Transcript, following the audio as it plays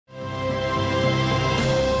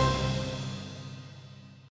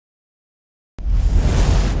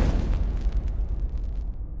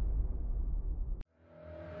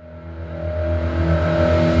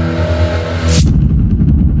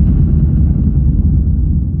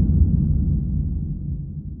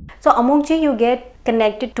So Amogh ji, you get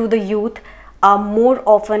connected to the youth more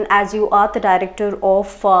often as you are the director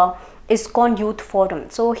of ISKCON Youth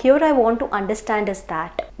Forum. So here I want to understand is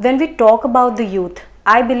that when we talk about the youth,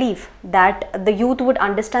 I believe that the youth would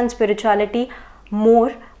understand spirituality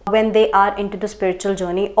more when they are into the spiritual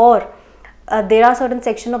journey, or there are certain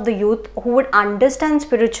section of the youth who would understand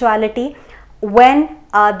spirituality when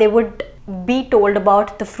they would be told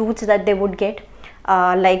about the fruits that they would get,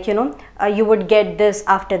 like you would get this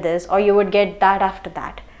after this, or you would get that after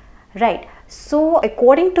that, right? So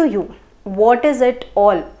according to you, what is it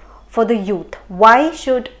all for the youth? Why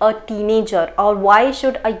should a teenager or why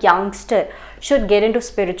should a youngster should get into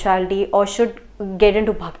spirituality or should get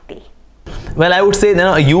into bhakti? Well, I would say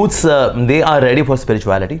youths, they are ready for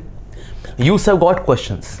spirituality. Youths have got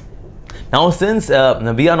questions. Now since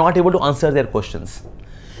we are not able to answer their questions,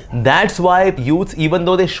 that's why youths, even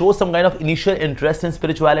though they show some kind of initial interest in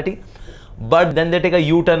spirituality, but then they take a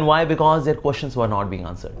U-turn. Why? Because their questions were not being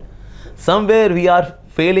answered. Somewhere we are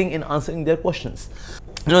failing in answering their questions.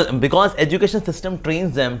 Because education system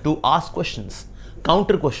trains them to ask questions,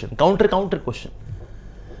 counter question, counter question.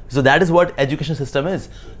 So that is what education system is.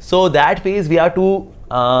 So that phase we have to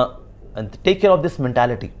take care of this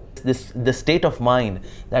mentality, this state of mind,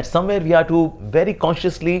 that somewhere we have to very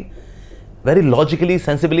consciously, very logically,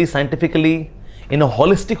 sensibly, scientifically, in a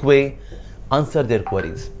holistic way, answer their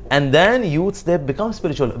queries. And then youths, they become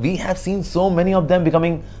spiritual. We have seen so many of them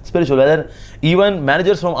becoming spiritual, whether even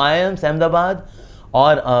managers from IIMs, Ahmedabad,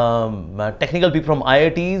 or technical people from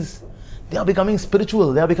IITs, they are becoming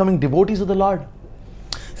spiritual. They are becoming devotees of the Lord.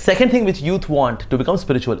 Second thing which youth want to become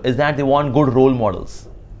spiritual is that they want good role models.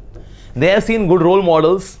 They have seen good role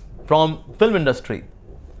models from film industry.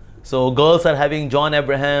 So girls are having John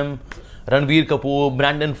Abraham, Ranbir Kapoor,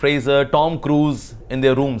 Brandon Fraser, Tom Cruise in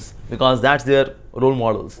their rooms because that's their role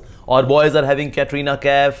models. Or boys are having Katrina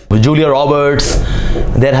Kaif, Julia Roberts,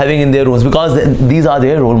 they're having in their rooms because these are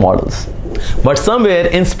their role models. But somewhere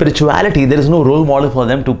in spirituality, there is no role model for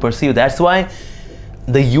them to pursue. That's why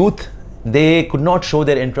the youth, they could not show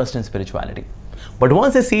their interest in spirituality. But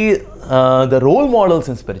once they see the role models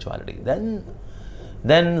in spirituality,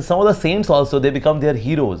 then some of the saints also, they become their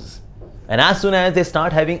heroes. And as soon as they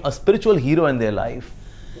start having a spiritual hero in their life,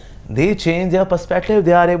 they change their perspective.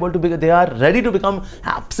 They are able to they are ready to become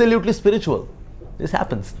absolutely spiritual. This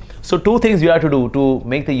happens. So two things we have to do to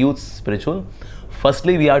make the youth spiritual.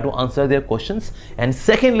 Firstly, we have to answer their questions, and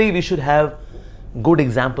secondly, we should have good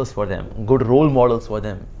examples for them, good role models for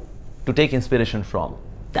them to take inspiration from.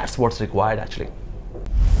 That's what's required actually.